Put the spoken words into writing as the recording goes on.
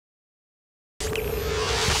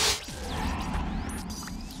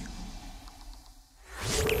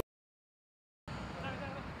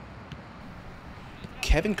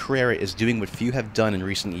Kevin Correa is doing what few have done in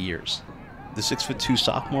recent years. The 6'2"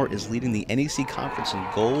 sophomore is leading the NEC Conference in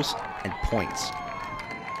goals and points.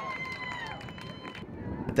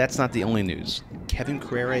 But that's not the only news. Kevin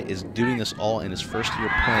Correa is doing this all in his first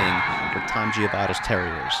year playing for Tom Giovanni's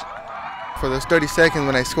Terriers. For those 30 seconds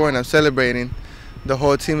when I score and I'm celebrating, the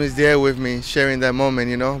whole team is there with me, sharing that moment,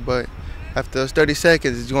 you know. But after those 30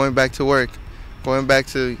 seconds, it's going back to work, going back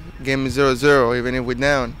to game 0-0, even if we're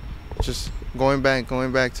down. Just going back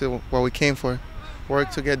to what we came for, work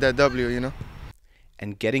to get that W, you know.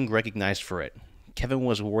 And getting recognized for it. Kevin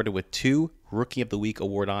was awarded with 2 Rookie of the Week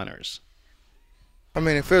award honors. I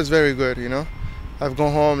mean, it feels very good, you know. I've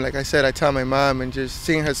gone home, like I said, I tell my mom, and just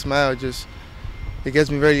seeing her smile, it gets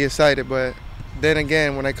me very excited. But then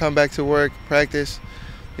again, when I come back to work, practice,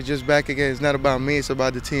 it's just back again. It's not about me, it's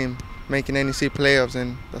about the team, making NEC playoffs,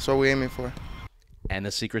 and that's what we're aiming for. And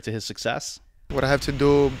the secret to his success? What I have to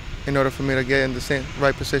do in order for me to get in the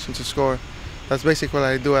right position to score. That's basically what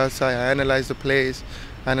I do outside. I analyze the plays,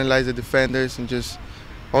 analyze the defenders, and just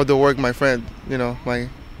all the work my my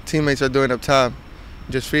teammates are doing up top.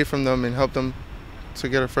 Just feed from them and help them to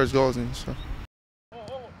get our first goals and stuff.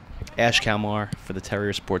 Ash Kalmar for the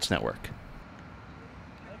Terriers Sports Network.